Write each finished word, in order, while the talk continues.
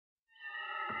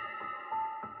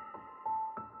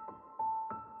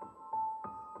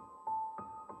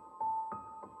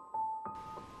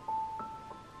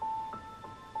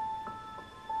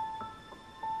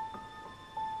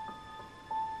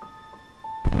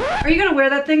Are you gonna wear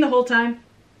that thing the whole time?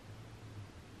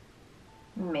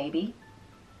 Maybe.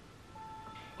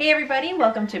 Hey everybody,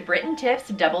 welcome to Britt and Tiff's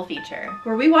Double Feature.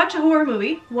 Where we watch a horror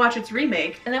movie, watch its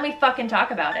remake, And then we fucking talk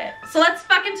about it. so let's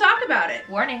fucking talk about it.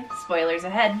 Warning, spoilers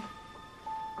ahead.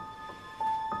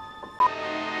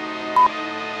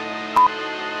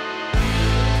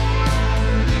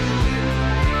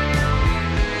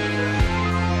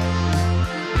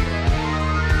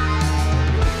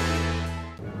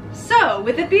 So,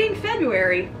 with it being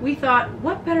February, we thought,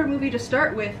 what better movie to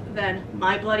start with than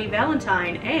My Bloody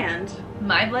Valentine and...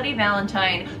 My Bloody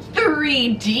Valentine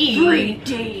 3D.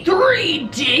 3D.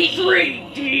 3D.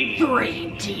 3D.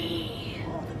 3D.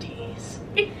 All the D's.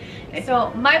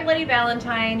 So, My Bloody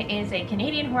Valentine is a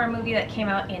Canadian horror movie that came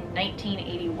out in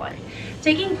 1981.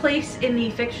 Taking place in the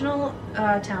fictional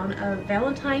town of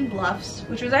Valentine Bluffs,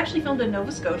 which was actually filmed in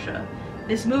Nova Scotia,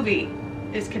 this movie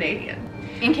is Canadian.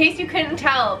 In case you couldn't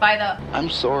tell by the... I'm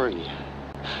sorry.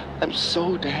 I'm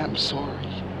so damn sorry.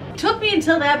 It took me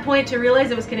until that point to realize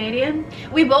it was Canadian.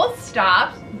 We both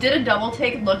stopped, did a double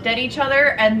take, looked at each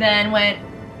other, and then went,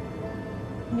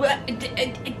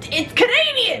 it's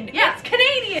Canadian! Yeah. It's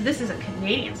Canadian! This is a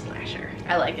Canadian slasher.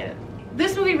 I like it.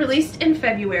 This movie released in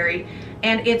February,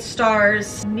 and it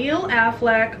stars Neil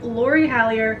Affleck, Lori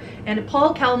Hallier, and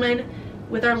Paul Kellman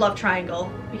with our love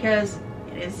triangle, because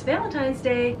it is Valentine's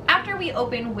Day. After we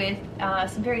open with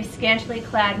some very scantily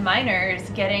clad miners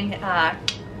getting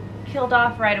killed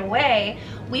off right away,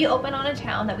 we open on a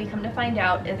town that we come to find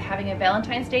out is having a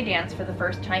Valentine's Day dance for the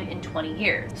first time in 20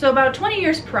 years. So about 20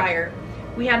 years prior,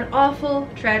 we had an awful,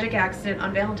 tragic accident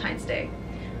on Valentine's Day.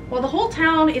 While the whole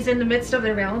town is in the midst of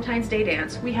their Valentine's Day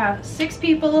dance, we have 6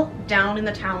 people down in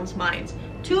the town's mines,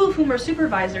 2 of whom are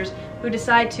supervisors who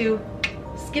decide to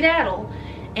skedaddle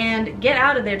and get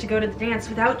out of there to go to the dance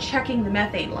without checking the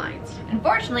methane lines.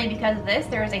 Unfortunately, because of this,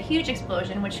 there is a huge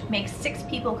explosion which makes 6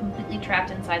 people completely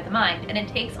trapped inside the mine, and it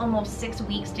takes almost 6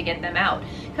 weeks to get them out.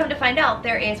 Come to find out,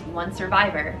 there is one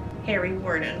survivor. Harry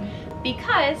Warden.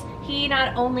 Because he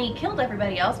not only killed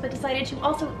everybody else, but decided to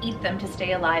also eat them to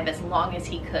stay alive as long as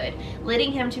he could,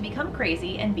 leading him to become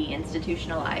crazy and be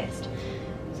institutionalized.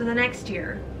 So the next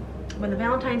year, when the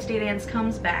Valentine's Day dance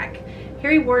comes back,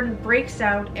 Harry Warden breaks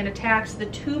out and attacks the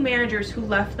 2 managers who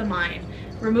left the mine,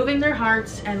 removing their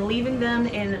hearts and leaving them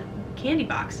in candy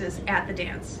boxes at the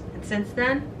dance. And since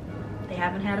then, they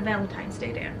haven't had a Valentine's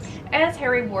Day dance. As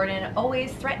Harry Warden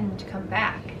always threatened to come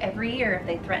back every year if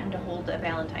they threatened to hold a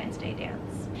Valentine's Day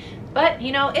dance. But,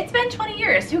 you know, it's been 20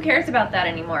 years. Who cares about that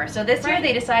anymore? So this year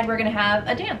they decide we're gonna have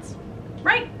a dance.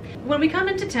 Right. When we come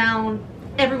into town,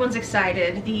 everyone's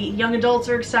excited. The young adults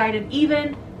are excited,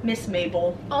 even Miss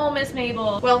Mabel. Oh, Miss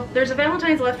Mabel. Well, there's a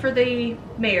Valentine's left for the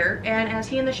mayor, and as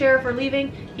he and the sheriff are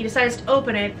leaving, he decides to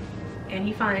open it, and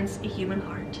he finds a human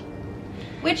heart.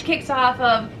 Which kicks off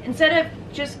of, instead of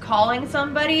just calling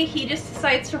somebody, he just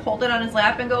decides to hold it on his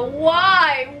lap and go,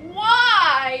 why?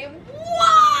 Why?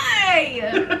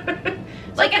 Why?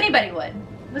 Like anybody would.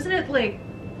 Wasn't it like,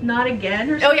 not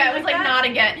again or something? Oh yeah, it was like that? not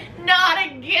again. Not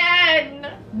again!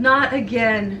 Not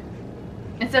again.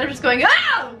 Instead of just going,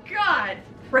 oh God!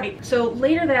 Right, so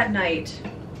later that night,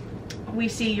 we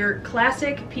see your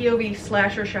classic POV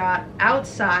slasher shot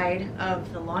outside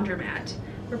of the laundromat,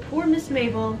 where poor Miss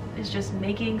Mabel is just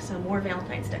making some more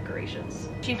Valentine's decorations.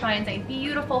 She finds a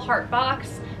beautiful heart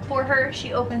box for her.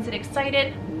 She opens it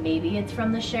excited. Maybe it's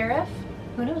from the sheriff.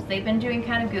 Who knows? They've been doing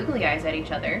kind of googly eyes at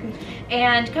each other.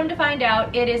 And come to find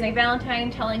out, it is a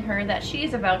Valentine telling her that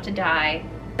she's about to die.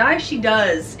 Die she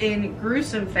does in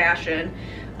gruesome fashion.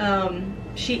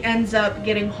 She ends up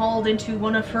getting hauled into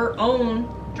one of her own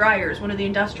dryers, one of the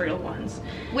industrial ones.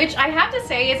 Which I have to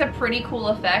say is a pretty cool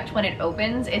effect when it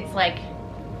opens. It's like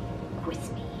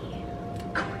crispy.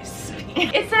 Crispy.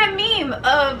 It's that meme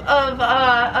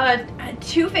of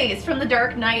Two-Face from The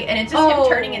Dark Knight, and it's just him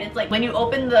turning, and it's like when you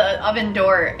open the oven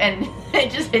door and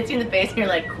it just hits you in the face and you're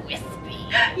like, crispy.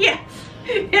 Yes.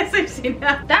 Yes, I've seen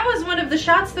that. That was one of the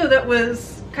shots though that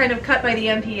was kind of cut by the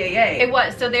MPAA. It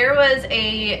was. So there was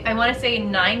a, I want to say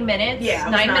 9 minutes. Yeah,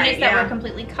 9 minutes that yeah. were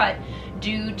completely cut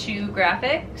due to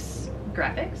graphic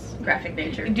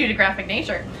nature. Due to graphic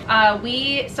nature.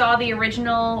 We saw the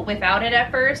original without it at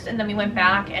first, and then we went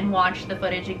back and watched the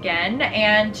footage again,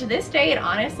 and to this day it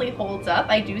honestly holds up.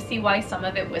 I do see why some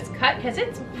of it was cut, because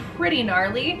it's pretty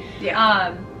gnarly.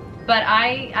 Yeah. But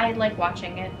I like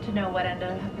watching it to know what ended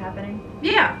up happening.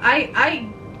 Yeah,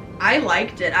 I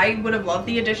liked it. I would have loved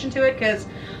the addition to it, because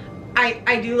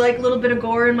I do like a little bit of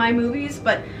gore in my movies,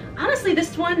 but honestly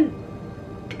this one,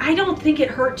 I don't think it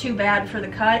hurt too bad for the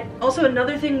cut. Also,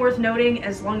 another thing worth noting,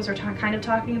 as long as we're kind of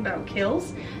talking about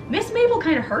kills, Miss Mabel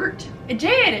kind of hurt. It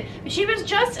did. She was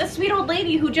just a sweet old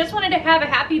lady who just wanted to have a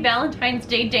happy Valentine's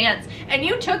Day dance, and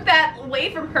you took that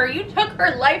away from her. You took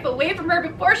her life away from her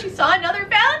before she saw another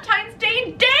Valentine's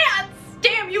Day dance!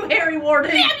 Damn you, Harry Warden!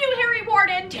 Damn you, Harry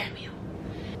Warden! Damn you.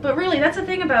 But really, that's the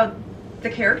thing about the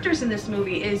characters in this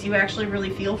movie, is you actually really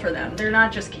feel for them. They're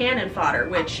not just cannon fodder,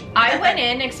 which... I went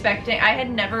in expecting... I had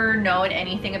never known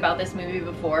anything about this movie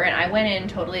before, and I went in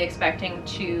totally expecting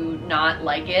to not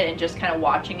like it and just kind of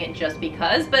watching it just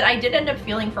because, but I did end up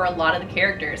feeling for a lot of the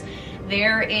characters.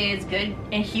 There is good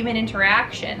human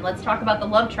interaction. Let's talk about the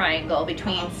love triangle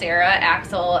between Sarah,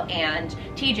 Axel, and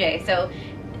TJ. So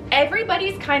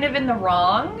everybody's kind of in the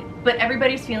wrong, but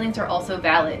everybody's feelings are also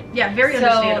valid. Yeah, very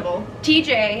understandable.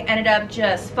 TJ ended up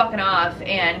just fucking off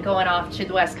and going off to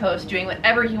the West Coast, doing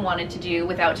whatever he wanted to do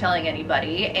without telling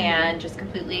anybody, and just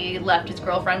completely left his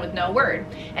girlfriend with no word.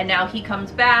 And now he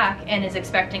comes back and is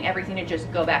expecting everything to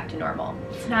just go back to normal.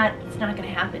 It's not gonna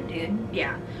happen, dude.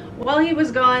 Yeah. While he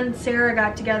was gone, Sarah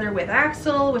got together with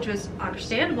Axel, which was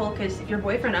understandable, because if your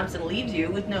boyfriend ups and leaves you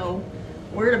with no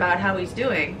word about how he's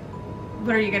doing,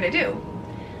 what are you gonna do?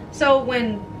 So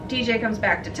when DJ comes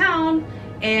back to town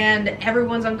and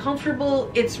everyone's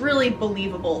uncomfortable, it's really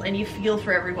believable and you feel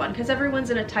for everyone because everyone's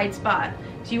in a tight spot.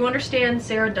 So you understand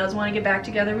Sarah does want to get back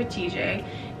together with TJ.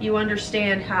 You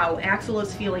understand how Axel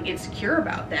is feeling insecure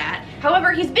about that.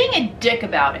 However, he's being a dick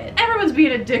about it. Everyone's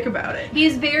being a dick about it.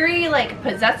 He's very, like,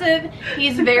 possessive,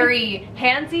 he's very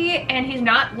handsy, and he's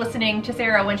not listening to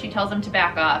Sarah when she tells him to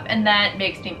back off, and that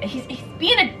makes me... He's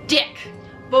being a dick.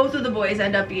 Both of the boys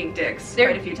end up being dicks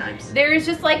quite a few times. There's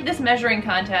just like this measuring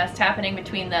contest happening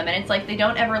between them, and it's like they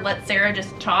don't ever let Sarah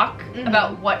just talk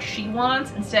about what she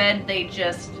wants. Instead, they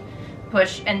just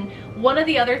push. And one of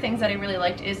the other things that I really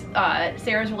liked is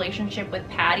Sarah's relationship with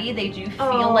Patty. They do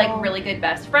feel like really good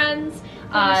best friends.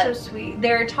 So sweet.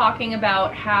 They're talking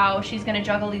about how she's gonna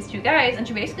juggle these two guys, and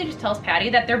she basically just tells Patty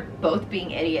that they're both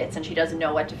being idiots and she doesn't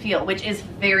know what to feel, which is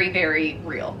very, very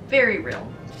real. Very real.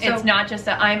 So, it's not just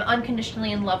that I'm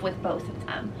unconditionally in love with both of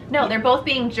them. No, they're both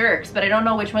being jerks, but I don't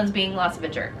know which one's being less of a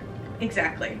jerk.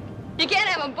 Exactly. You can't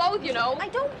have them both, you know. I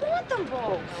don't want them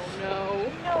both.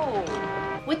 Oh,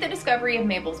 no. With the discovery of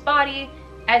Mabel's body,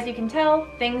 as you can tell,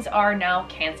 things are now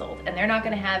canceled, and they're not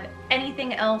going to have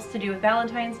anything else to do with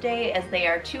Valentine's Day as they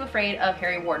are too afraid of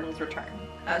Harry Warden's return.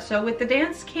 So with the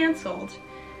dance canceled,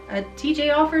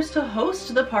 TJ offers to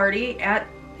host the party at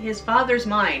his father's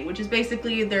mine, which is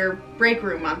basically their break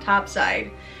room on topside.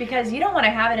 Because you don't want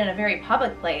to have it in a very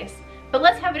public place, but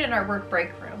let's have it in our work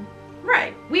break room.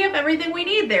 Right. We have everything we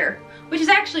need there, which is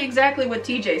actually exactly what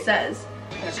TJ says.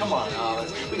 Yeah, come on,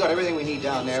 Alice. We got everything we need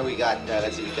down there. We got,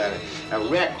 let's see, we got a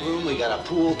rec room, we got a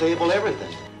pool table,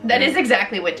 everything. That is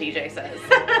exactly what TJ says.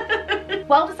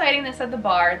 While deciding this at the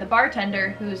bar, the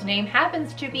bartender, whose name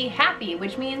happens to be Happy,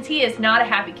 which means he is not a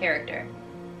happy character.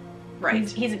 Right.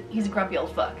 He's a grumpy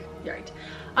old fuck. Right.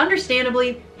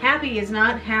 Understandably, Happy is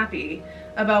not happy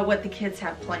about what the kids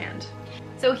have planned.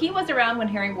 So he was around when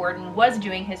Harry Warden was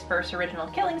doing his first original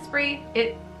killing spree.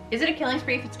 Is it a killing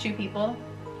spree if it's two people?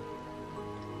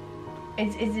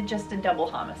 Is it just a double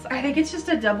homicide? I think it's just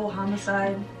a double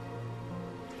homicide.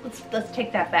 Let's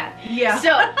take that back. Yeah.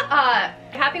 So,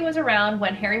 Happy was around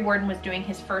when Harry Warden was doing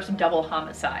his first double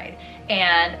homicide,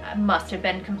 and must have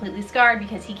been completely scarred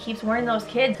because he keeps warning those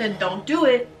kids that don't do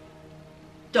it.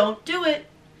 Don't do it.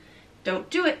 Don't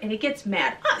do it. And he gets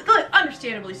mad.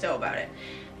 Understandably so about it.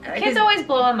 Kids always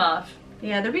blow him off.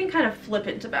 Yeah, they're being kind of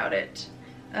flippant about it.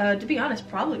 To be honest,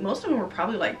 probably most of them were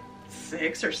probably like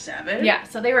 6 or 7. Yeah,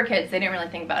 so they were kids. They didn't really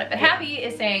think about it. But Happy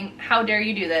is saying, how dare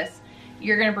you do this?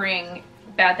 You're gonna bring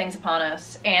bad things upon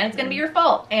us, and it's gonna be your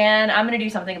fault, and I'm gonna do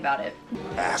something about it.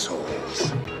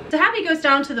 Assholes. So Happy goes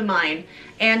down to the mine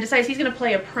and decides he's gonna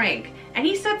play a prank, and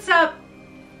he sets up,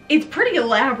 it's pretty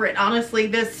elaborate, honestly,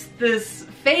 this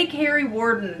fake Harry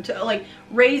Warden to like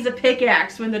raise a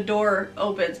pickaxe when the door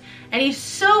opens, and he's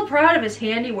so proud of his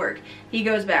handiwork. He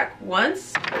goes back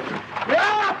once,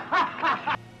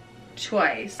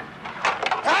 twice,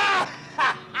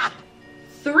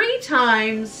 3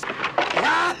 times,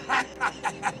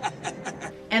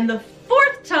 and the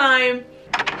 4th time,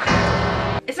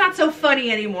 it's not so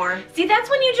funny anymore. See, that's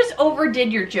when you just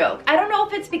overdid your joke. I don't know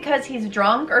if it's because he's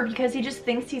drunk or because he just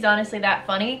thinks he's honestly that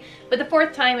funny, but the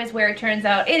 4th time is where it turns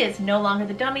out it is no longer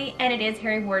the dummy, and it is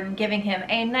Harry Warden giving him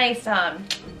a nice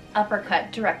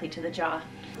uppercut directly to the jaw.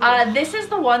 This is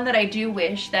the one that I do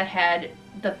wish that had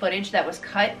the footage that was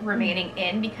cut remaining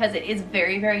in, because it is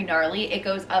very, very gnarly. It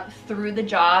goes up through the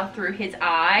jaw, through his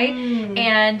eye,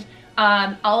 and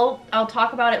I'll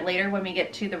talk about it later when we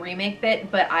get to the remake bit,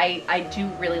 but I do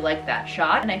really like that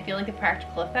shot, and I feel like the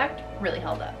practical effect really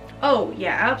held up. Oh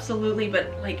yeah, absolutely.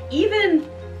 But like even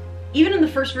in the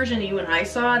first version you and I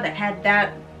saw that had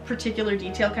that particular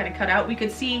detail kind of cut out, we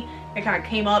could see it kind of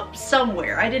came up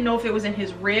somewhere. I didn't know if it was in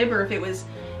his rib or if it was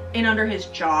in under his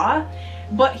jaw,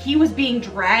 but he was being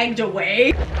dragged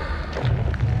away.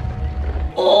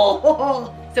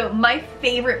 Oh! So my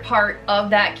favorite part of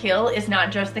that kill is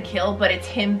not just the kill, but it's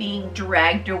him being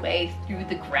dragged away through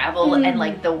the gravel and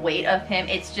like the weight of him.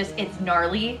 It's just, it's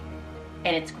gnarly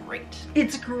and it's great.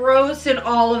 It's gross in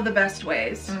all of the best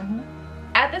ways.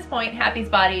 At this point, Happy's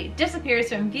body disappears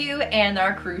from view and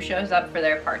our crew shows up for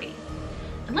their party.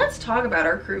 And let's talk about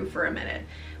our crew for a minute.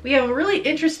 We have a really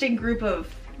interesting group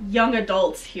of young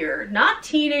adults here. Not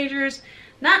teenagers,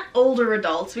 not older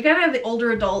adults. We gotta have the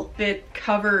older adult bit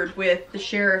covered with the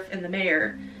sheriff and the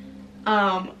mayor.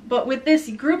 But with this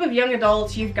group of young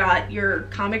adults, you've got your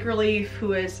comic relief,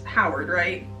 who is Howard,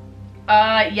 right?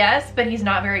 Yes, but he's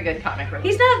not very good comic relief.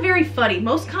 He's not very funny.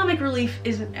 Most comic relief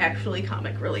isn't actually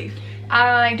comic relief.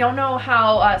 I don't know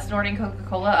how snorting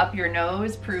Coca-Cola up your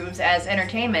nose proves as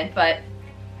entertainment, but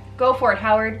go for it,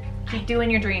 Howard. Keep doing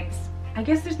your dreams. I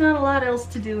guess there's not a lot else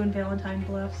to do in Valentine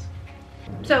Bluffs.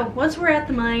 So once we're at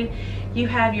the mine, you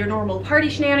have your normal party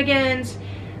shenanigans,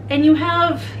 and you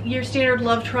have your standard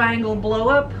love triangle blow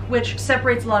up, which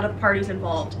separates a lot of the parties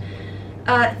involved.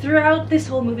 Throughout this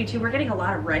whole movie too, we're getting a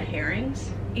lot of red herrings,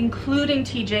 including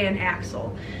TJ and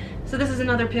Axel. So this is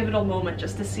another pivotal moment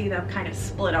just to see them kind of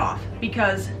split off,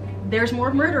 because there's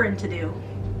more murdering to do.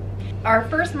 Our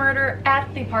first murder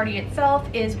at the party itself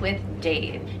is with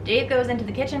Dave. Dave goes into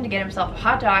the kitchen to get himself a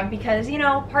hot dog because, you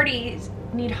know, parties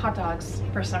need hot dogs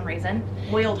for some reason.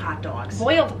 Boiled hot dogs.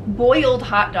 Boiled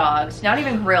hot dogs. Not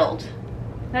even grilled.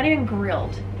 Not even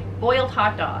grilled. Boiled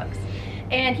hot dogs.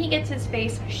 And he gets his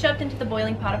face shoved into the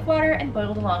boiling pot of water and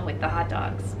boiled along with the hot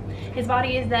dogs. His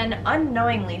body is then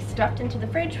unknowingly stuffed into the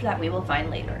fridge that we will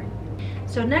find later.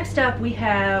 So next up we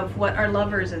have our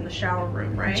lovers in the shower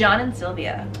room, right? John and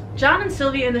Sylvia. John and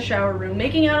Sylvia in the shower room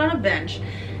making out on a bench.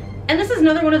 And this is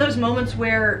another one of those moments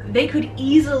where they could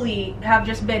easily have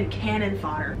just been cannon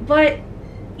fodder. But,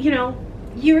 you know,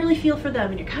 you really feel for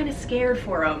them and you're kind of scared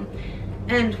for them.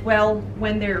 And, well,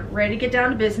 when they're ready to get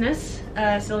down to business,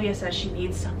 Sylvia says she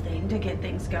needs something to get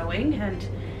things going. And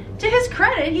to his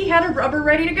credit, he had a rubber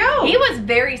ready to go. He was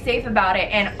very safe about it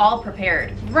and all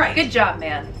prepared. Right. Good job,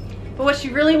 man. But what she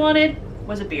really wanted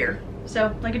was a beer.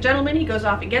 So, like a gentleman, he goes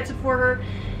off and gets it for her.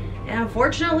 And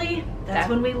unfortunately, that's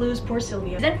when we lose poor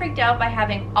Sylvia. She's then freaked out by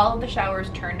having all of the showers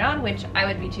turned on, which I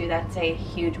would be too. That's a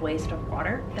huge waste of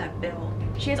water. That bill.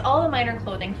 She has all the minor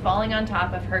clothing falling on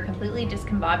top of her, completely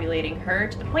discombobulating her,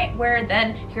 to the point where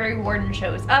then Harry Warden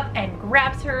shows up and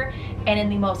grabs her, and in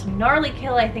the most gnarly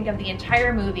kill, I think, of the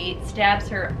entire movie, stabs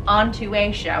her onto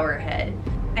a shower head.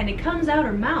 And it comes out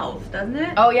her mouth, doesn't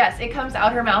it? Oh yes, it comes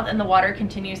out her mouth and the water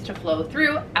continues to flow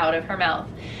through out of her mouth.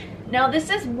 Now this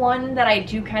is one that I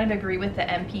do kind of agree with the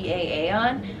MPAA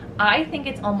on. I think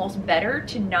it's almost better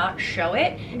to not show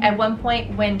it. At one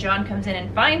point when John comes in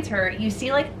and finds her, you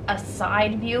see like a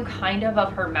side view kind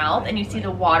of her mouth and you see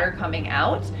the water coming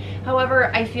out.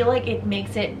 However, I feel like it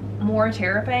makes it more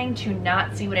terrifying to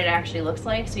not see what it actually looks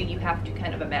like, so you have to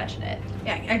kind of imagine it.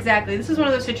 Yeah, exactly. This is one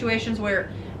of those situations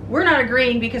where we're not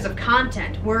agreeing because of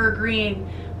content. We're agreeing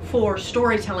for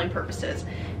storytelling purposes.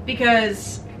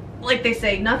 Because, like they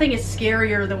say, nothing is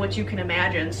scarier than what you can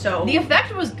imagine, so... The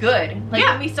effect was good. Like,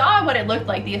 when we saw what it looked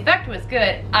like, the effect was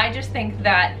good. I just think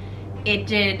that it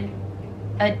did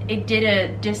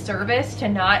a disservice to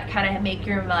not kind of make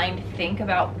your mind think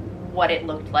about what it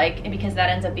looked like, and because that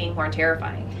ends up being more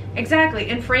terrifying. Exactly,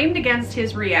 and framed against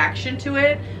his reaction to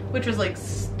it, which was like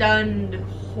stunned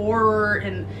horror,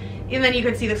 and then you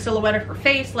could see the silhouette of her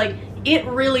face. Like, it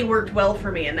really worked well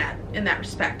for me in that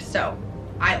respect, so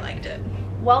I liked it.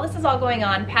 While this is all going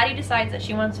on, Patty decides that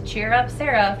she wants to cheer up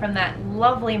Sarah from that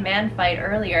lovely man fight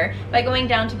earlier by going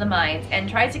down to the mines, and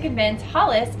tries to convince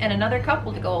Hollis and another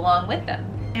couple to go along with them.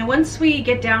 And once we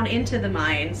get down into the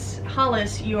mines,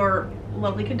 Hollis, your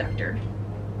lovely conductor.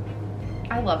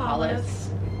 I love Hollis.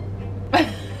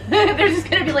 There's just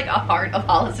gonna be like a heart of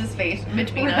Hollis's face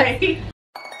between us.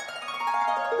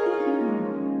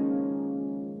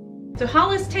 So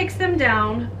Hollis takes them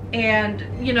down, and,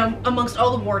 you know, amongst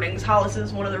all the warnings, Hollis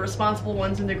is one of the responsible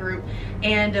ones in the group,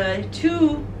 and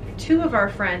two of our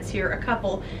friends here, a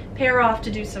couple, pair off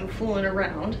to do some fooling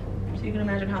around. So you can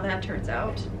imagine how that turns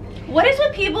out. What is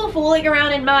with people fooling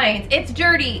around in mines? It's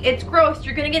dirty, it's gross,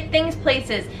 you're gonna get things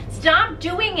places. Stop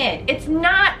doing it. It's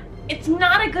not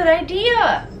a good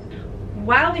idea.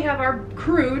 while we have our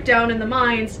crew down in the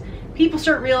mines, people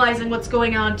start realizing what's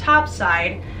going on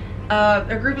topside.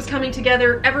 A group is coming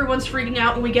together, everyone's freaking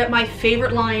out, and we get my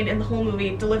favorite line in the whole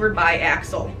movie delivered by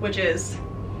Axel, which is,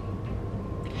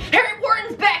 Harry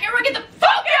Warden's back! Everyone get the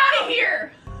fuck out of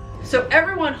here! So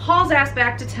everyone hauls ass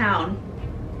back to town,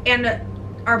 and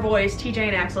our boys, TJ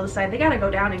and Axel, decide they gotta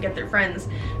go down and get their friends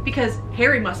because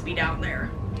Harry must be down there.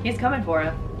 He's coming for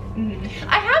him.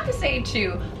 I have to say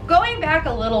too, going back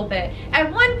a little bit,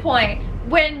 at one point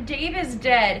when Dave is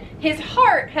dead, his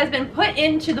heart has been put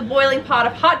into the boiling pot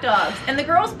of hot dogs, and the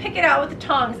girls pick it out with the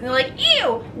tongs and they're like,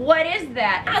 ew, what is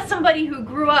that? As somebody who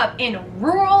grew up in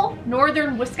rural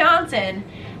northern Wisconsin,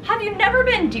 have you never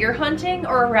been deer hunting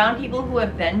or around people who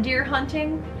have been deer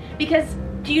hunting? Because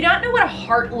do you not know what a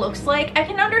heart looks like? I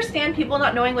can understand people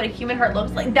not knowing what a human heart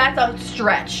looks like. That's a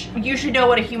stretch. You should know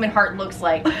what a human heart looks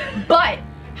like. But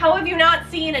how have you not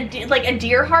seen a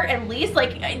deer heart at least?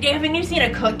 Like, haven't you seen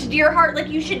a cooked deer heart? Like,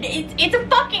 you should. It's a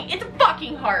fucking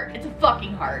heart. It's a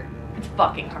fucking heart. It's a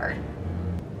fucking heart.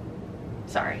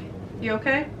 Sorry. You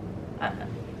okay? I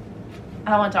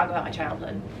don't want to talk about my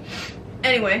childhood.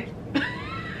 Anyway.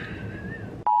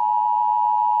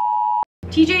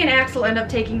 TJ and Axel end up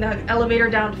taking the elevator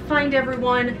down to find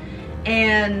everyone,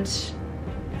 and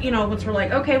you know, once we're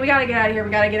like, okay, we gotta get out of here, we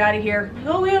gotta get out of here.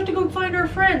 Oh, we have to go find our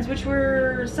friends, which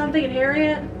were something and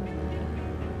Harriet.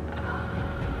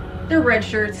 They're red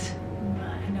shirts.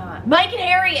 Not Mike and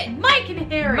Harriet. Mike and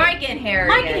Harriet. Mike and Harriet.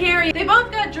 Mike and Harriet. They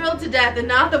both got drilled to death, and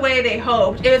not the way they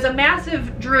hoped. It was a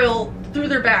massive drill through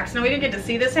their backs. Now, we didn't get to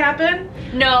see this happen.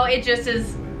 No, it just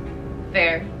is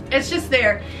there. It's just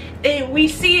there. And we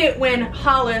see it when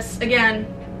Hollis, again,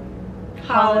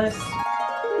 Hollis,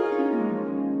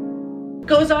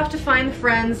 goes off to find the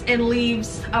friends and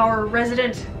leaves our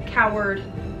resident coward,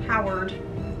 Howard,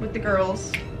 with the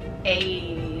girls.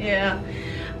 Yeah.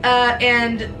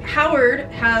 And Howard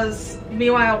has,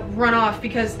 meanwhile, run off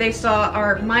because they saw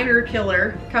our minor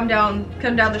killer come down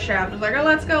the shaft. It's like, oh,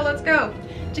 let's go, let's go.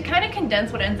 To kind of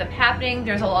condense what ends up happening,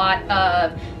 there's a lot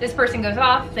of this person goes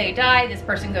off, they die, this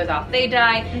person goes off, they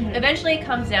die. Eventually it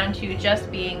comes down to just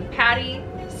being Patty,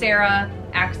 Sarah,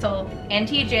 Axel, and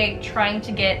TJ trying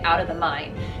to get out of the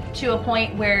mine, to a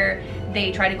point where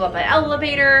they try to go up an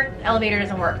elevator, the elevator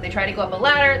doesn't work. They try to go up a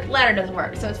ladder, the ladder doesn't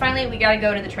work. So it's finally, we gotta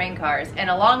go to the train cars. And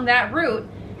along that route,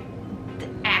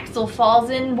 Axel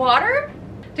falls in water.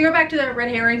 To go back to that red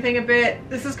herring thing a bit,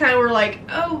 this is kind of where like,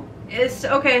 oh, it's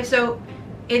okay, so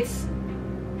it's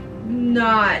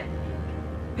not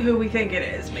who we think it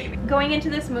is, maybe. Going into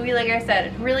this movie, like I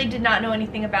said, really did not know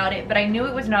anything about it, but I knew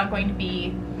it was not going to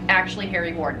be actually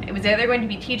Harry Warden. It was either going to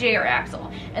be TJ or Axel.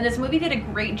 And this movie did a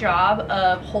great job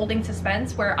of holding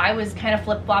suspense, where I was kind of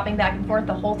flip-flopping back and forth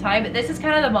the whole time, but this is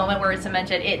kind of the moment where it's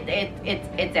cemented,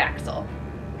 it's Axel.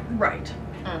 Right.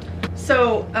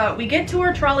 So we get to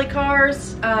our trolley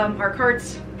cars, our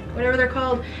carts, whatever they're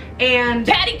called, and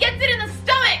Patty gets it in the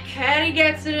stomach! Patty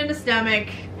gets it in the stomach,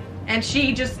 and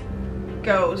she just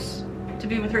goes to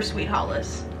be with her sweet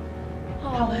Hollis.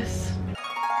 Hollis.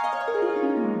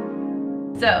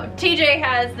 So TJ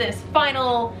has this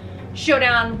final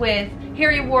showdown with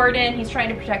Harry Warden. He's trying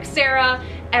to protect Sarah.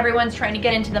 Everyone's trying to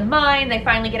get into the mine. They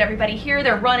finally get everybody here.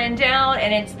 They're running down,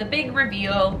 and it's the big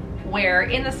reveal where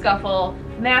in the scuffle,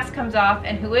 mask comes off,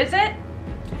 and who is it?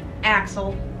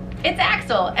 Axel. It's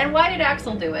Axel. And why did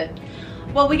Axel do it?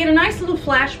 Well, we get a nice little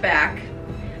flashback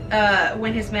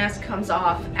when his mask comes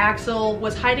off. Axel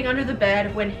was hiding under the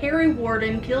bed when Harry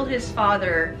Warden killed his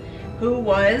father, who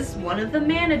was one of the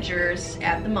managers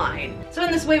at the mine. So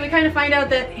in this way, we kind of find out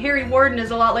that Harry Warden is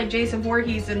a lot like Jason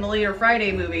Voorhees in the later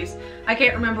Friday movies. I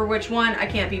can't remember which one, I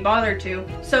can't be bothered to.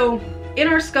 So in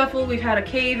our scuffle, we've had a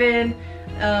cave-in.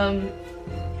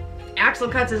 Axel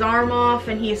cuts his arm off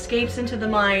and he escapes into the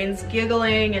mines,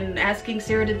 giggling and asking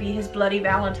Sarah to be his bloody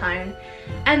Valentine.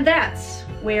 And that's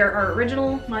where our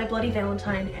original My Bloody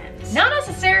Valentine ends. Not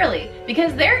necessarily,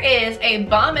 because there is a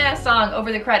bomb-ass song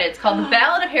over the credits called The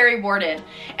Ballad of Harry Warden,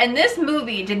 and this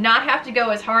movie did not have to go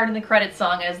as hard in the credits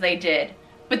song as they did.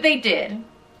 But they did.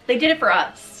 They did it for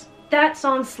us. That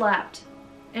song slapped,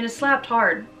 and it slapped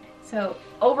hard. So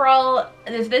overall,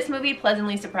 this movie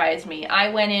pleasantly surprised me. I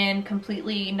went in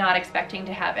completely not expecting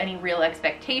to have any real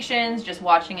expectations, just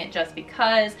watching it just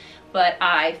because, but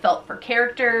I felt for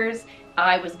characters.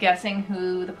 I was guessing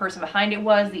who the person behind it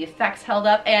was, the effects held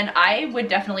up, and I would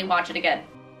definitely watch it again.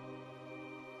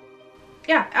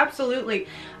 Yeah, absolutely.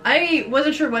 I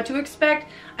wasn't sure what to expect.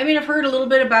 I mean, I've heard a little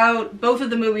bit about both of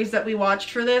the movies that we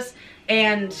watched for this,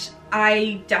 and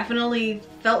I definitely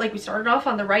felt like we started off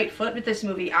on the right foot with this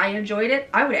movie. I enjoyed it.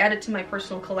 I would add it to my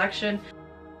personal collection.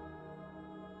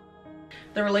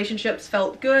 The relationships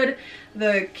felt good.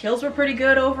 The kills were pretty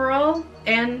good overall.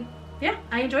 And yeah,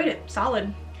 I enjoyed it.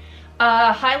 Solid.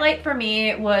 Highlight for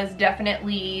me was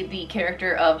definitely the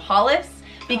character of Hollis,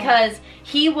 because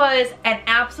he was an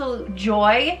absolute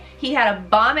joy. He had a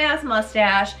bomb-ass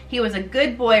mustache. He was a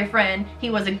good boyfriend. He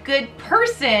was a good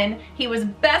person. He was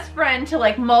best friend to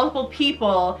like multiple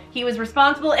people. He was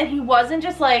responsible, and he wasn't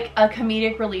just like a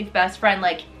comedic relief best friend.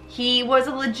 Like, he was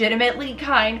a legitimately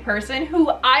kind person who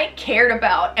I cared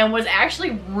about and was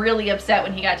actually really upset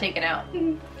when he got taken out.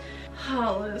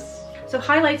 Hollis. So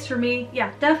highlights for me,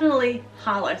 yeah, definitely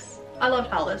Hollis. I loved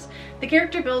Hollis. The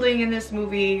character building in this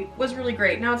movie was really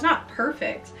great. Now, it's not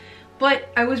perfect, but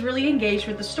I was really engaged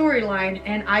with the storyline,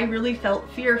 and I really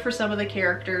felt fear for some of the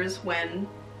characters when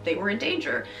they were in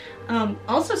danger.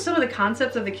 Also, some of the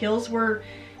concepts of the kills were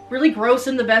really gross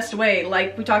in the best way.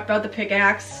 Like, we talked about the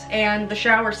pickaxe and the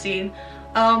shower scene.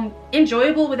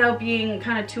 Enjoyable without being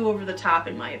kind of too over the top,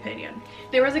 in my opinion.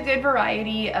 There was a good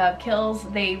variety of kills.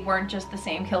 They weren't just the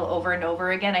same kill over and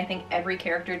over again. I think every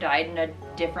character died in a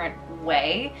different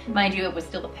way. Mind you, it was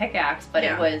still the pickaxe, but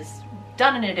it was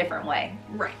done in a different way.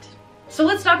 Right. So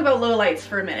let's talk about lowlights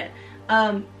for a minute.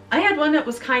 I had one that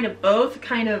was kind of both,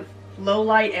 kind of low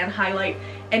light and highlight,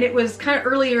 and it was kind of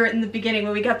earlier in the beginning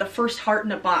when we got the first heart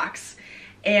in a box.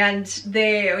 And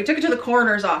we took it to the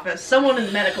coroner's office, someone in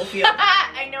the medical field.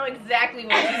 I know exactly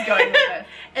where she's going with this.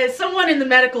 As someone in the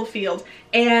medical field,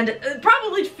 and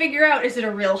probably to figure out, is it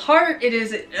a real heart?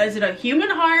 Is it a human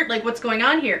heart? Like, what's going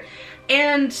on here?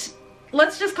 And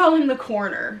let's just call him the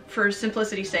coroner for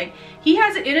simplicity's sake. He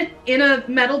has it in a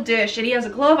metal dish, and he has a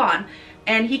glove on.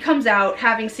 And he comes out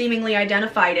having seemingly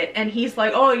identified it, and he's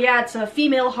like, oh yeah, it's a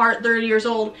female heart, 30 years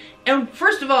old. And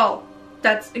first of all,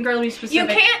 that's incredibly specific.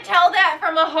 You can't tell that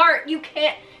from a heart. You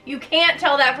can't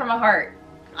tell that from a heart.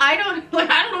 I don't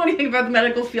know anything about the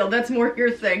medical field. That's more your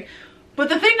thing. But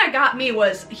the thing that got me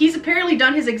was, he's apparently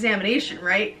done his examination,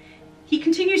 right? He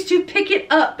continues to pick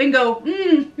it up and go,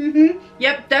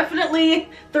 yep, definitely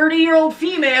 30-year-old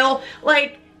female.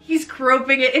 Like, he's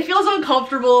groping it. It feels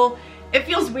uncomfortable. It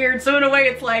feels weird. So in a way,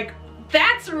 it's like,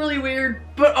 that's really weird,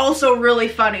 but also really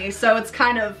funny. So it's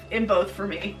kind of in both for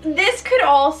me. This could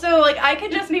also, like, I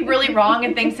could just be really wrong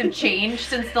and things have changed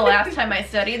since the last time I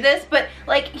studied this, but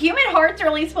like, human hearts are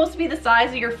only supposed to be the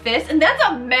size of your fist, and that's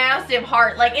a massive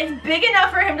heart. Like, it's big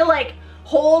enough for him to like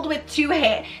hold with two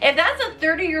hands. If that's a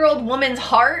 30-year-old woman's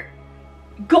heart,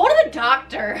 go to the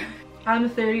doctor. I'm a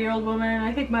 30-year-old woman, and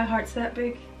I think my heart's that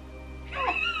big.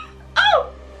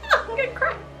 Oh, I'm gonna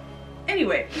cry.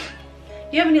 Anyway.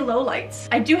 Do you have any lowlights?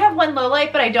 I do have one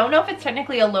lowlight, but I don't know if it's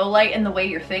technically a lowlight in the way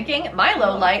you're thinking. My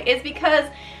lowlight is because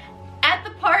at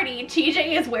the party,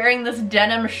 TJ is wearing this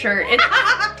denim shirt.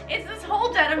 It's this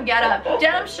whole denim getup.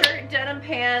 Denim shirt, denim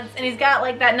pants, and he's got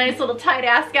like that nice little tight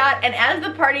ascot, and as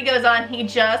the party goes on, he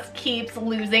just keeps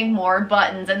losing more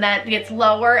buttons, and that gets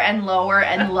lower and lower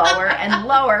and lower and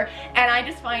lower, and I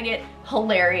just find it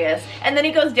hilarious. And then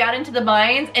he goes down into the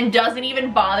mines and doesn't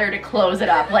even bother to close it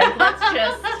up. Like, let's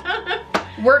just...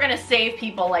 We're gonna save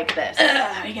people like this.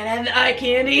 We gotta have the eye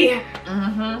candy.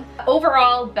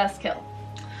 Overall, best kill.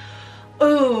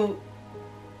 Ooh.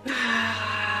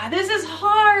 This is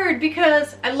hard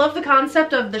because I love the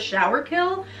concept of the shower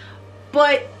kill,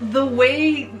 but the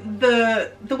way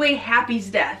Happy's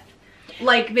death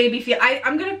like made me feel,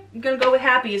 I'm gonna go with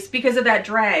Happy's because of that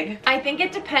drag. I think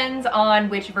it depends on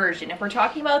which version. If we're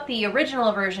talking about the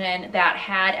original version that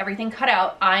had everything cut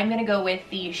out, I'm gonna go with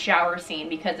the shower scene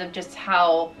because of just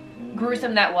how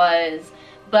gruesome that was.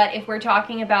 But if we're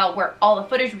talking about where all the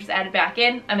footage was added back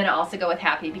in, I'm gonna also go with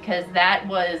Happy because that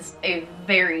was a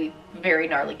very, very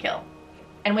gnarly kill.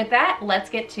 And with that,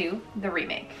 let's get to the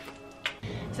remake.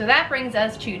 So that brings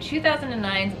us to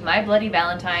 2009's My Bloody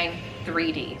Valentine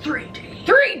 3D. 3D.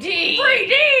 3D!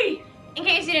 3D! In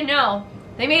case you didn't know,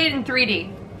 they made it in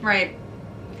 3D. Right.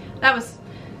 That was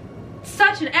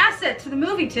such an asset to the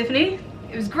movie, Tiffany.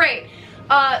 It was great.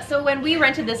 So when we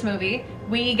rented this movie,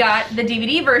 we got the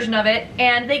DVD version of it,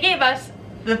 and they gave us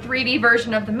the 3D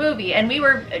version of the movie, and we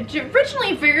were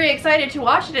originally very excited to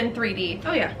watch it in 3D.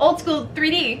 Oh yeah. Old school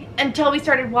 3D, until we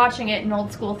started watching it in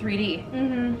old school 3D.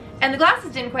 And the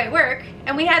glasses didn't quite work,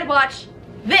 and we had to watch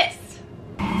this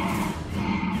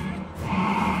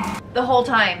the whole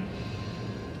time.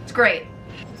 It's great.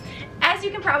 As you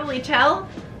can probably tell,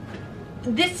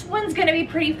 this one's gonna be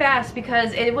pretty fast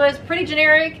because it was pretty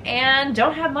generic and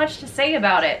don't have much to say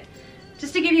about it.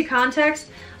 Just to give you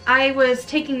context, I was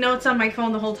taking notes on my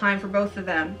phone the whole time for both of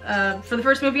them. For the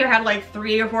first movie, I had like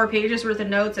 3 or 4 pages worth of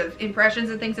notes of impressions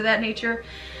and things of that nature.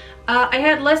 I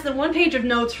had less than 1 page of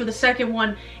notes for the second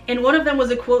one, and one of them was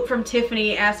a quote from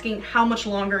Tiffany asking how much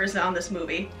longer is on this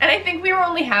movie. And I think we were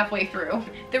only halfway through.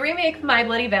 The remake of My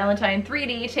Bloody Valentine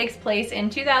 3D takes place in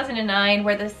 2009,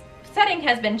 where the setting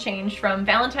has been changed from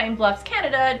Valentine Bluffs,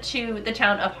 Canada to the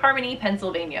town of Harmony,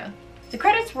 Pennsylvania. The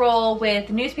credits roll with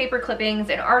newspaper clippings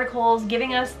and articles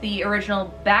giving us the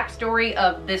original backstory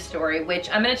of this story, which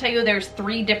I'm going to tell you there's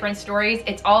 3 different stories.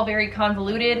 It's all very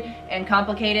convoluted and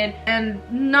complicated. And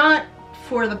not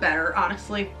for the better,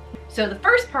 honestly. So the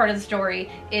first part of the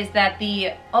story is that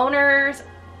the owner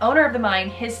of the mine,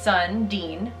 his son,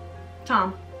 Dean,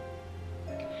 Tom.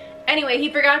 Anyway, he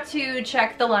forgot to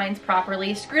check the lines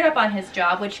properly, screwed up on his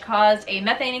job, which caused a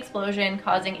methane explosion,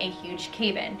 causing a huge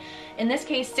cave-in. In this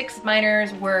case, 6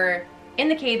 miners were in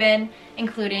the cave-in,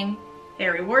 including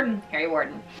Harry Warden.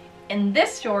 In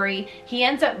this story, he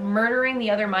ends up murdering the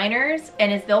other miners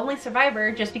and is the only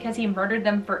survivor just because he murdered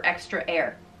them for extra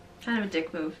air. Kind of a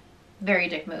dick move. Very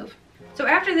dick move. So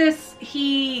after this,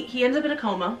 he ends up in a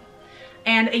coma.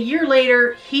 And a year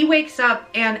later, he wakes up,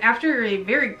 and after a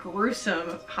very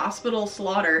gruesome hospital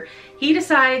slaughter, he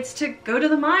decides to go to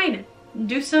the mine,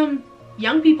 do some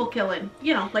young people killing,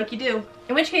 you know, like you do.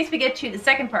 In which case we get to the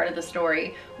second part of the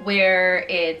story, where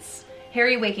it's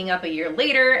Harry waking up a year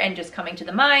later and just coming to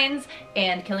the mines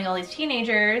and killing all these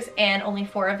teenagers, and only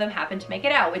 4 of them happen to make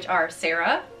it out, which are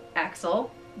Sarah,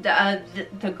 Axel,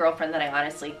 the girlfriend that I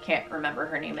honestly can't remember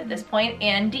her name at this point,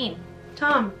 and Dean.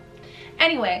 Tom.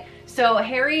 Anyway, so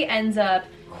Harry ends up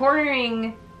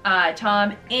cornering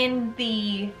Tom in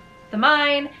the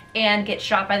mine and gets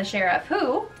shot by the sheriff,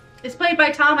 who is played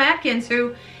by Tom Atkins,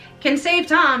 who can save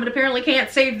Tom, but apparently can't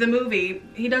save the movie.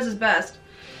 He does his best.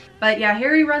 But yeah,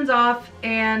 Harry runs off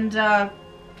and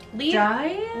leaves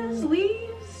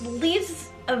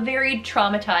a very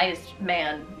traumatized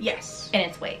man, yes, in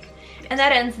its wake. And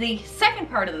that ends the second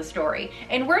part of the story.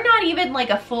 And we're not even like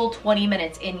a full 20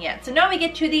 minutes in yet. So now we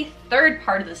get to the third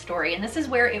part of the story, and this is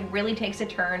where it really takes a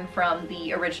turn from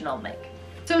the original make.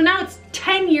 So now it's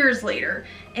 10 years later,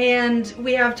 and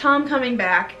we have Tom coming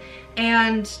back,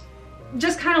 and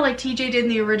just kind of like TJ did in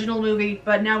the original movie,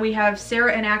 but now we have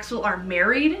Sarah and Axel are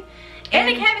married. And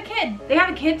they have a kid. They have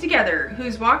a kid together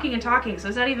who's walking and talking, so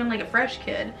it's not even like a fresh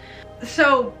kid.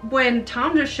 So when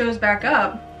Tom just shows back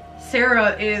up,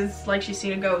 Sarah is like she's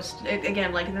seen a ghost.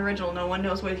 Again, like in the original, no one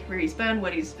knows where he's been,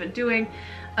 what he's been doing.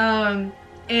 And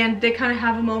they kind of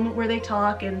have a moment where they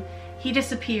talk and he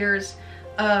disappears.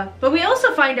 But we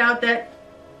also find out that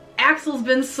Axel's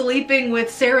been sleeping with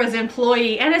Sarah's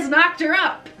employee and has knocked her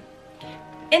up.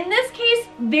 In this case,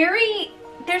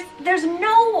 there's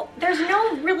no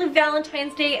really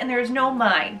Valentine's Day, and there's no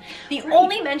mine. The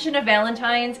only mention of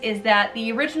Valentine's is that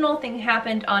the original thing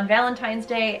happened on Valentine's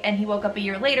Day and he woke up a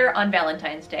year later on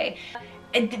Valentine's Day.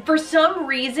 And for some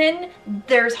reason,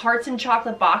 there's hearts and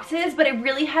chocolate boxes, but it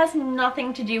really has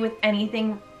nothing to do with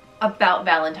anything about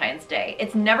Valentine's Day.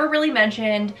 It's never really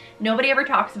mentioned, nobody ever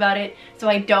talks about it, so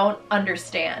I don't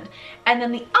understand. And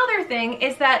then the other thing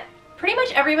is that pretty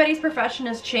much everybody's profession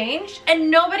has changed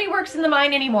and nobody works in the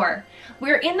mine anymore.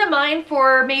 We're in the mine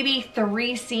for maybe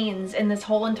 3 scenes in this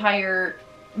whole entire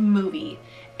movie.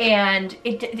 And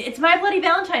it's My Bloody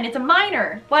Valentine, it's a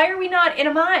miner. Why are we not in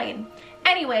a mine?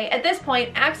 Anyway, at this point,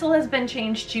 Axel has been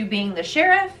changed to being the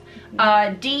sheriff.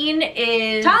 Dean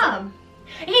is... Tom!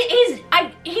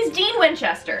 He's Dean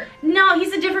Winchester. No,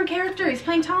 he's a different character. He's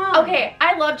playing Tom. Okay,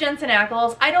 I love Jensen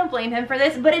Ackles. I don't blame him for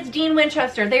this, but it's Dean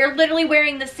Winchester. They are literally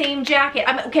wearing the same jacket.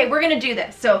 Okay, we're gonna do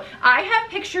this. So I have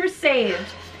pictures saved,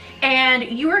 and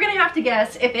you are gonna have to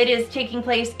guess if it is taking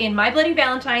place in My Bloody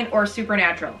Valentine or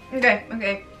Supernatural.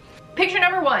 Okay. Picture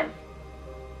number 1.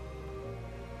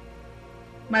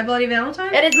 My Bloody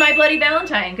Valentine? It is My Bloody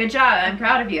Valentine. Good job. I'm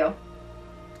proud of you.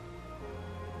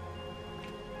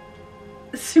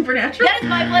 Supernatural? That is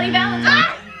My Bloody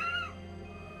Valentine.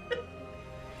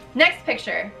 Next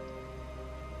picture.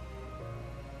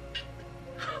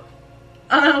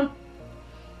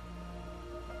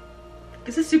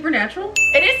 Is this Supernatural?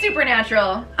 It is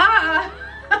Supernatural.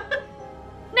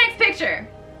 Next picture.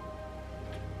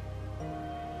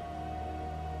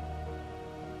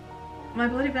 My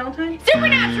Bloody Valentine?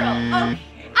 Supernatural. Okay.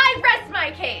 I rest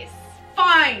my case.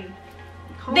 Fine.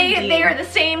 They are the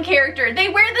same character. They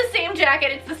wear the same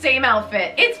jacket. It's the same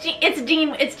outfit. It's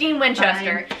Dean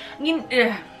Winchester.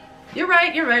 You're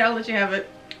right. I'll let you have it.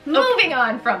 Moving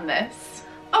on from this.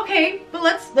 Okay, but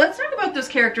let's talk about those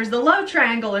characters. The love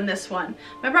triangle in this one.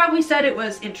 Remember we said it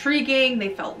was intriguing.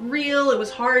 They felt real. It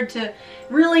was hard to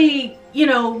really,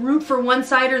 root for one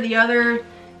side or the other.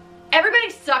 Everybody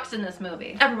sucks in this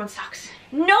movie. Everyone sucks.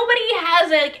 Nobody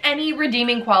has like any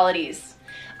redeeming qualities.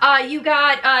 You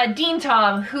got Dean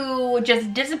Tom, who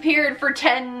just disappeared for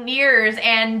 10 years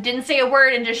and didn't say a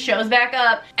word and just shows back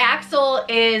up. Axel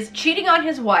is cheating on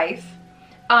his wife,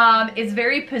 is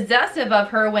very possessive of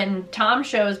her when Tom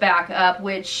shows back up,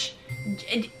 which,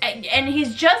 and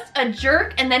he's just a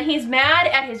jerk, and then he's mad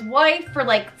at his wife for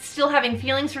like still having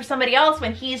feelings for somebody else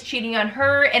when he's cheating on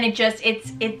her, and it just,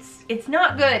 it's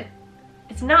not good.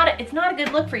 It's not a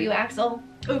good look for you, Axel.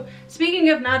 Oh, speaking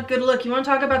of not good look, you want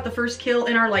to talk about the first kill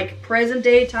in our like present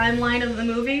day timeline of the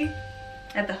movie?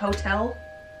 At the hotel?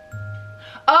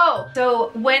 Oh, so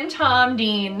when Tom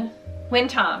gets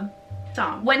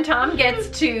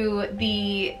to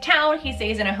the town, he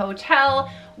stays in a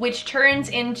hotel, which turns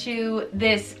into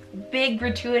this big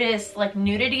gratuitous like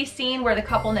nudity scene where the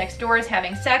couple next door is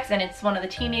having sex, and it's one of the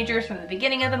teenagers from the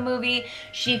beginning of the movie.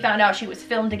 She found out she was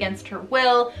filmed against her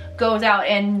will, goes out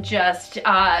and just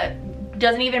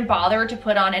doesn't even bother to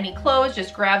put on any clothes,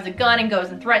 just grabs a gun and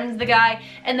goes and threatens the guy.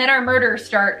 And then our murders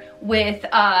start with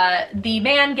the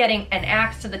man getting an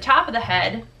axe to the top of the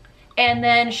head, and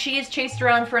then she's chased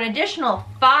around for an additional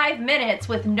 5 minutes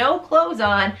with no clothes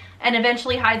on, and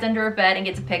eventually hides under a bed and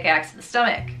gets a pickaxe to the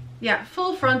stomach. Yeah,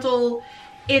 full frontal.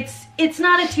 It's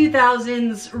not a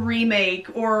 2000s remake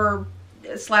or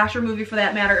a slasher movie for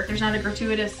that matter if there's not a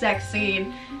gratuitous sex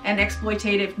scene and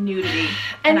exploitative nudity,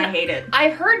 and I hate it.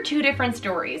 I've heard two different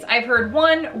stories. I've heard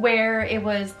one where it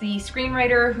was the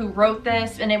screenwriter who wrote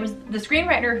this, and it was the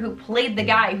screenwriter who played the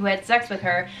guy who had sex with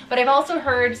her, but I've also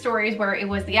heard stories where it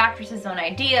was the actress's own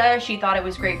idea. She thought it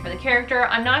was great for the character.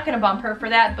 I'm not gonna bump her for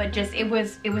that, but just it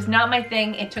was not my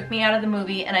thing. It took me out of the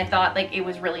movie, and I thought like it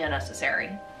was really unnecessary.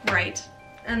 Right,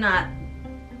 and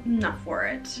not for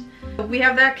it. We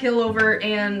have that kill over,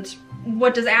 and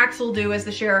what does Axel do as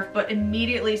the sheriff but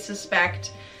immediately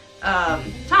suspect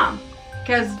Tom,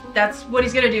 because that's what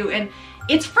he's gonna do. And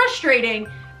it's frustrating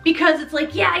because it's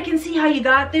like, yeah, I can see how you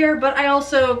got there, but I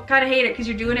also kind of hate it because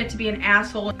you're doing it to be an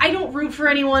asshole. I don't root for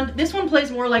anyone. This one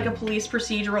plays more like a police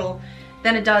procedural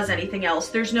than it does anything else.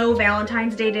 There's no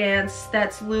Valentine's Day dance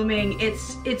that's looming.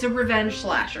 It's a revenge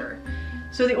slasher.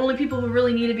 So the only people who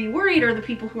really need to be worried are the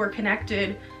people who are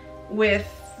connected with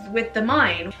the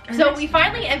mine. So we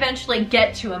finally eventually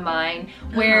get to a mine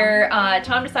where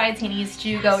Tom decides he needs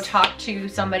to go talk to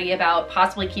somebody about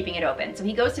possibly keeping it open. So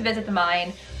he goes to visit the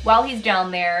mine. While he's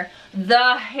down there,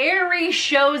 the Harry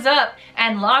shows up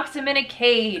and locks him in a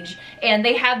cage, and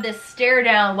they have this stare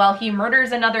down while he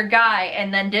murders another guy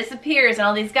and then disappears, and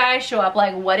all these guys show up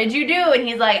like, what did you do? And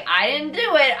he's like, I didn't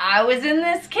do it, I was in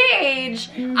this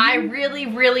cage. I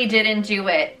really didn't do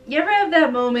it. You ever have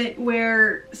that moment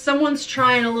where someone's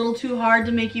trying a little too hard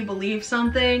to make you believe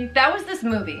something? That was this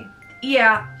movie.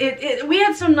 Yeah, we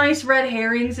had some nice red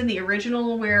herrings in the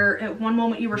original where at one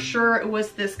moment you were sure it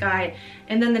was this guy,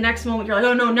 and then the next moment you're like,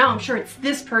 oh no, now I'm sure it's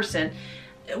this person.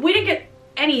 We didn't get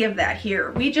any of that here.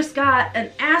 We just got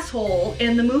an asshole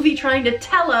in the movie trying to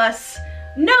tell us,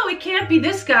 no, it can't be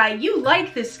this guy, you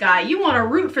like this guy, you want to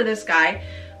root for this guy,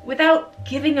 without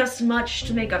giving us much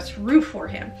to make us root for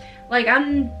him. Like,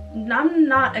 I'm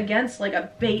not against like a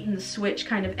bait and switch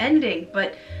kind of ending,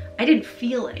 but I didn't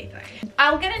feel anything.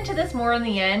 I'll get into this more in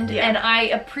the end, and I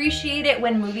appreciate it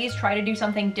when movies try to do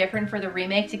something different for the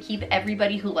remake to keep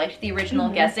everybody who liked the original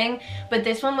guessing, but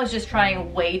this one was just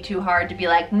trying way too hard to be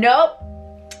like, nope,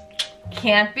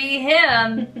 can't be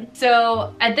him.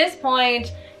 So at this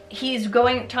point,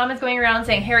 Tom is going around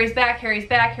saying, Harry's back, Harry's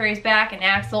back, Harry's back, and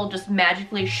Axel just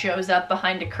magically shows up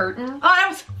behind a curtain. Oh, that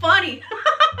was funny.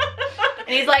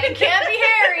 And he's like, it can't be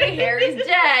Harry, Harry's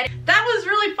dead. That was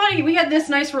really funny. We had this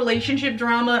nice relationship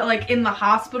drama like in the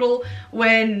hospital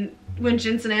when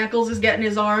Jensen Ackles is getting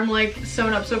his arm like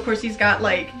sewn up. So of course he's got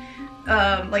like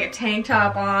a tank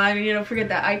top on, you know, forget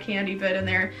that eye candy bit in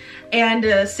there.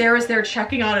 And Sarah's there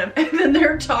checking on him, and then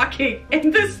they're talking,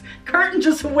 and this curtain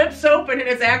just whips open, and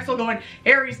it's Axel going,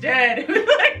 Harry's dead.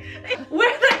 Like,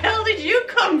 where the hell did you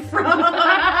come from?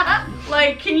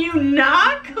 Like, can you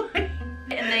knock?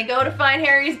 And they go to find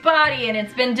Harry's body, and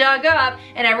it's been dug up,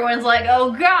 and everyone's like,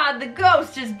 oh god, the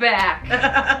ghost is back.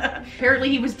 Apparently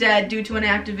he was dead due to an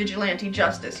act of vigilante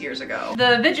justice years ago.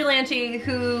 The vigilante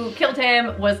who killed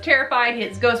him was terrified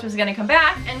his ghost was gonna come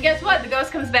back, and guess what? The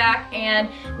ghost comes back, and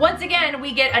once again,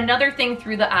 we get another thing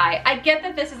through the eye. I get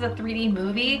that this is a 3D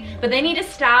movie, but they need to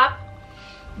stop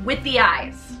with the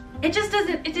eyes. It just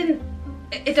doesn't,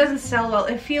 it doesn't sell well.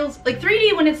 It feels like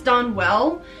 3D when it's done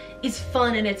well is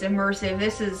fun and it's immersive.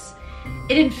 It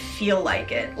didn't feel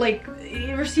like it. Like, you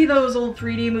ever see those old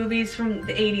 3D movies from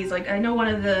the 80s? Like, I know one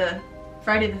of the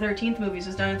Friday the 13th movies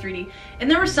was done in 3D, and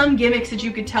there were some gimmicks that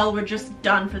you could tell were just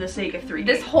done for the sake of 3D.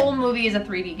 This whole movie is a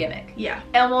 3D gimmick. Yeah.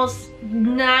 Almost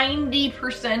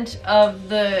 90% of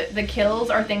the kills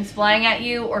are things flying at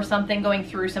you or something going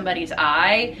through somebody's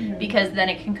eye, because then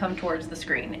it can come towards the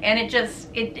screen. And it just,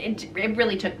 it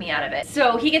really took me out of it.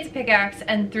 So he gets a pickaxe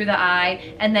and through the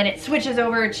eye, and then it switches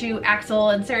over to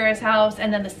Axel and Sarah's house,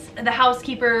 and then the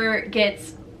housekeeper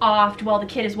gets offed while the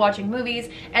kid is watching movies.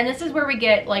 And this is where we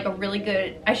get like a really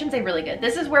good, I shouldn't say really good,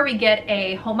 this is where we get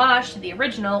a homage to the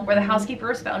original, where the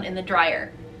housekeeper is found in the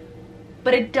dryer.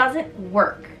 But it doesn't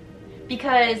work,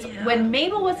 because when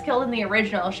Mabel was killed in the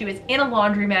original, she was in a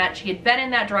laundromat. She had been in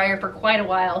that dryer for quite a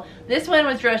while. This one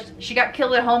was just, she got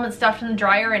killed at home and stuffed in the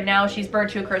dryer, and now she's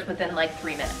burnt to a crisp within like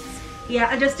 3 minutes.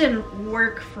 Yeah, it just didn't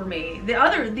work for me. The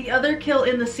other kill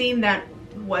in the scene that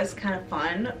was kind of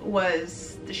fun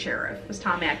was the sheriff, was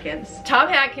Tom Atkins. Tom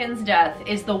Atkins' death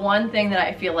is the one thing that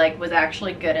I feel like was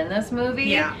actually good in this movie.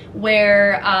 Yeah.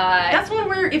 Where, that's one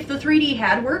where if the 3D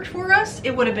had worked for us,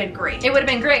 it would have been great. It would have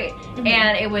been great.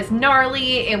 And it was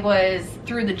gnarly, it was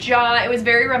through the jaw, it was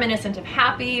very reminiscent of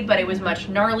Happy, but it was much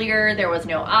gnarlier. There was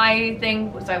no eye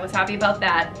thing, so I was happy about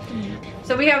that.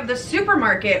 So we have the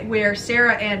supermarket where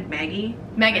Sarah and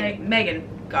Megan,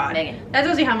 God, Megan. That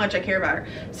tells you how much I care about her.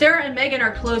 Sarah and Megan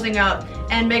are closing up,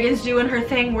 and Megan's doing her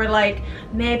thing where like,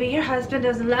 maybe your husband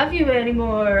doesn't love you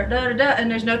anymore, da da da,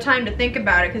 and there's no time to think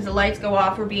about it because the lights go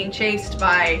off. We're being chased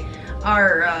by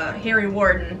our Harry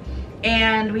Warden,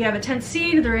 and we have a tense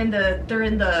scene. They're in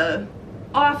the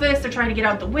office. They're trying to get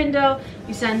out the window.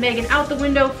 We send Megan out the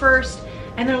window first,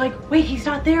 and they're like, wait, he's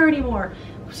not there anymore.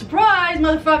 Surprise,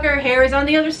 motherfucker! Harry's on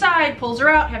the other side. Pulls her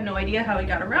out. Have no idea how he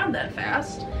got around that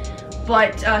fast.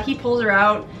 But he pulls her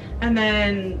out, and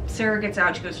then Sarah gets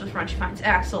out. She goes to the front. She finds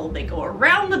Axel. They go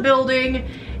around the building,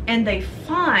 and they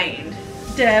find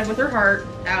Deb with her heart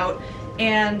out.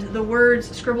 And the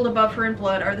words scribbled above her in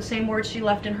blood are the same words she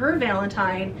left in her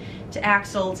Valentine to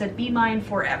Axel. It said, "Be mine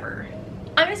forever."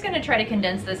 I'm just going to try to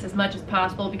condense this as much as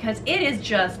possible because it is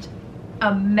just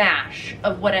a mash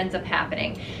of what ends up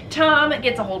happening. Tom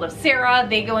gets a hold of Sarah.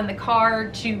 They go in the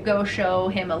car to go show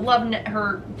him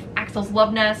Axel's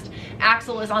love nest.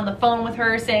 Axel is on the phone with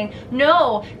her saying,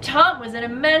 no, Tom was in a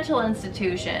mental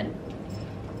institution.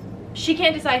 She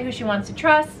can't decide who she wants to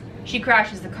trust. She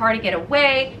crashes the car to get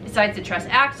away, decides to trust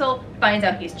Axel, finds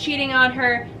out he's cheating on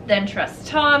her, then trusts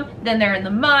Tom, then they're in the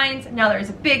mines. Now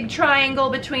there's a big triangle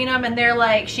between them, and they're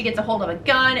like, she gets a hold of a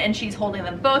gun and she's holding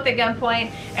them both at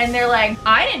gunpoint, and they're like,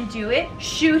 I didn't do it,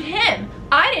 shoot him.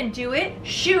 I didn't do it,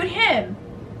 shoot him.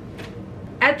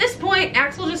 At this point,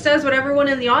 Axel just says what everyone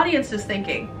in the audience is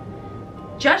thinking.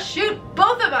 Just shoot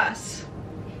both of us.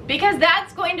 Because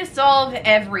that's going to solve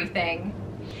everything.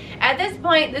 At this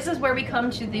point, this is where we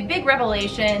come to the big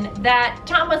revelation that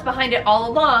Tom was behind it all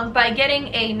along by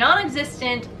getting a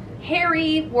non-existent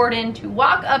Harry Warden to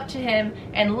walk up to him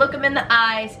and look him in the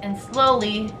eyes and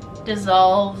slowly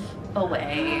dissolve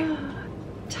away.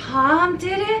 Tom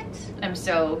did it? I'm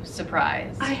so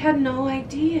surprised. I had no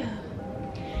idea.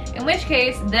 In which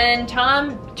case, then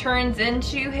Tom turns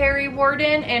into Harry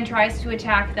Warden and tries to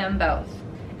attack them both.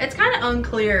 It's kind of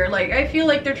unclear. Like, I feel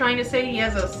like they're trying to say he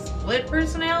has a split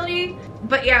personality.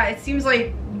 But yeah, it seems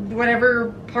like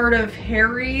whatever part of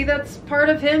Harry that's part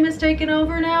of him is taken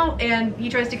over now. And he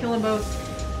tries to kill them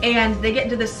both. And they get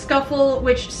into this scuffle,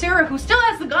 which Sarah, who still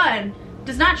has the gun,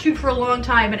 does not shoot for a long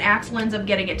time. And Axel ends up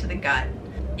getting it to the gut.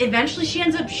 Eventually she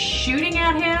ends up shooting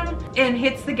at him and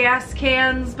hits the gas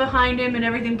cans behind him and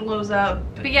everything blows up.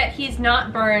 But yet he's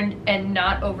not burned and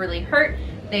not overly hurt.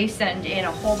 They send in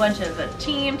a whole bunch of a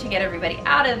team to get everybody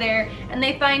out of there, and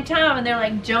they find Tom and they're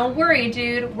like, don't worry,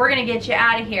 dude, we're gonna get you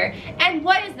out of here. And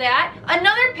what is that?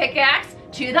 Another pickaxe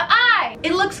to the eye.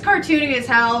 It looks cartoony as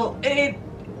hell. It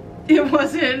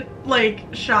wasn't like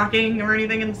shocking or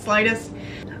anything in the slightest.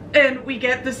 And we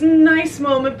get this nice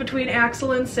moment between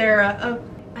Axel and Sarah of,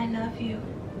 I love you.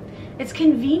 It's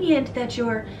convenient that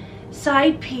your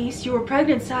side piece, your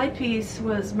pregnant side piece,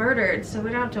 was murdered, so we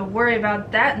don't have to worry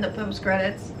about that in the post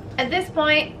credits. At this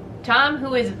point, Tom,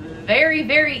 who is very,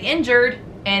 very injured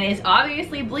and is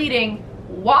obviously bleeding,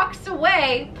 walks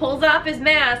away, pulls off his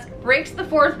mask, breaks the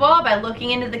fourth wall by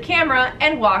looking into the camera,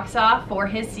 and walks off for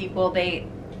his sequel bait.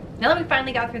 Now that we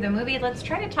finally got through the movie, let's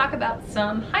try to talk about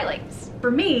some highlights.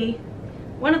 For me,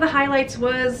 one of the highlights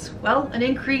was, well, an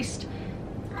increased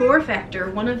gore factor.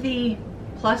 One of the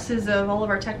pluses of all of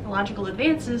our technological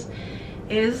advances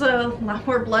is a lot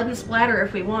more blood and splatter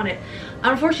if we want it.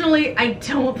 Unfortunately, I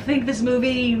don't think this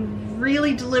movie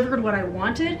really delivered what I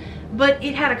wanted, but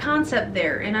it had a concept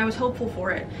there and I was hopeful for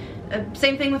it.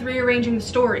 Same thing with rearranging the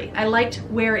story. I liked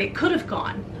where it could have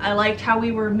gone. I liked how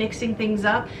we were mixing things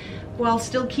up while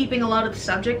still keeping a lot of the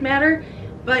subject matter.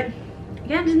 But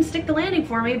again, didn't stick the landing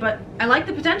for me, but I like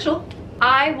the potential.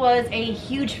 I was a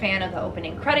huge fan of the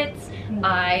opening credits.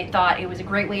 I thought it was a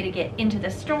great way to get into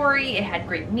the story. It had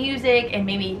great music and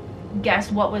made me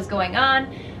guess what was going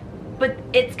on. But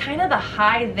it's kind of the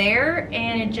high there,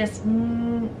 and it just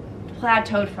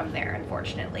plateaued from there,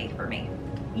 unfortunately, for me.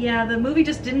 Yeah, the movie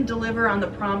just didn't deliver on the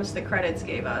promise the credits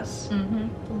gave us.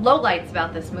 Lowlights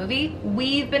about this movie.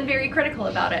 We've been very critical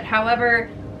about it. However,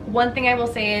 one thing I will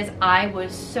say is I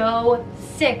was so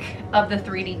sick of the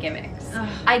 3D gimmicks.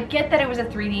 I get that it was a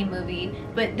 3D movie,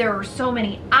 but there were so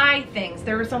many eye things.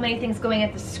 There were so many things going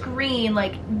at the screen.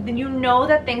 Like, you know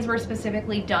that things were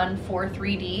specifically done for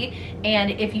 3D,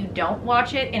 and if you don't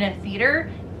watch it in a theater,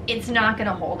 it's not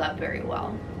gonna hold up very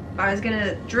well. If I was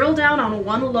gonna drill down on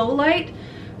one low light,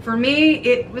 for me,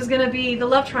 it was gonna be the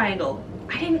love triangle.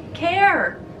 I didn't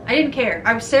care. I didn't care.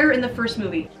 I was Sarah in the first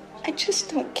movie. I just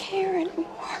don't care anymore.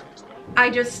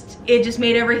 It just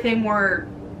made everything more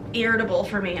irritable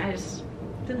for me. I just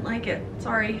didn't like it.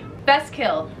 Sorry. Best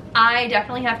kill. I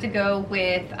definitely have to go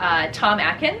with Tom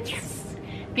Atkins,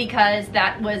 because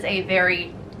that was a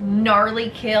very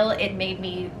gnarly kill. It made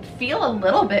me feel a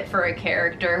little bit for a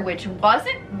character, which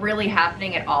wasn't really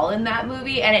happening at all in that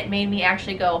movie, and it made me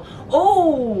actually go,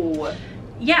 oh.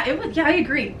 Yeah, I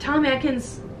agree. Tom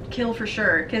Atkins kill for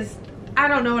sure, because I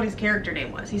don't know what his character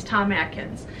name was. He's Tom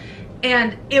Atkins.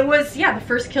 And it was, yeah, the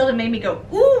first kill that made me go,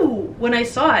 ooh, when I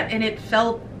saw it, and it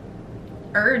felt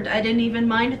earned. I didn't even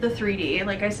mind the 3D.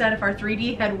 Like I said, if our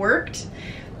 3D had worked,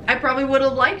 I probably would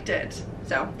have liked it.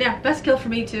 So yeah, best kill for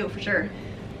me too, for sure.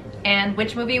 And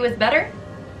which movie was better?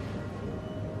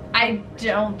 I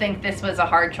don't think this was a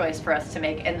hard choice for us to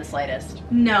make in the slightest.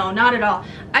 No, not at all.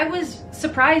 I was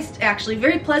surprised, actually,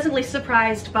 very pleasantly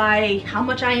surprised by how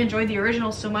much I enjoyed the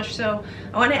original, so much so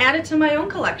I want to add it to my own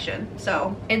collection.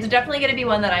 So it's definitely going to be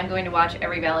one that I'm going to watch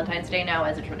every Valentine's Day now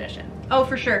as a tradition. Oh,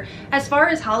 for sure. As far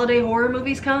as holiday horror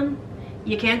movies come,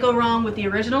 you can't go wrong with the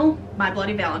original, My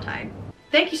Bloody Valentine.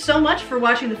 Thank you so much for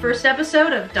watching the first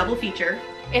episode of Double Feature.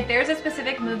 If there's a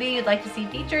specific movie you'd like to see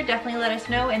featured, definitely let us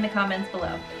know in the comments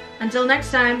below. Until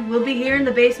next time, we'll be here in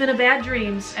the basement of Bad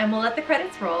Dreams. And we'll let the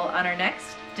credits roll on our next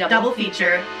Double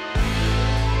Feature.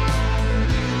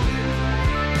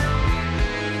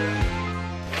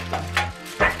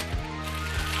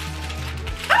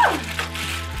 Oh!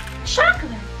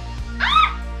 Chocolate!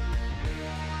 Ah!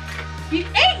 You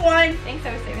ate one! Thanks,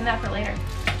 I was saving that for later.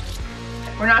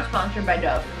 We're not sponsored by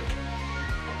Dove.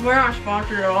 We're not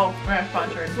sponsored at all. We're not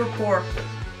sponsored. We're poor.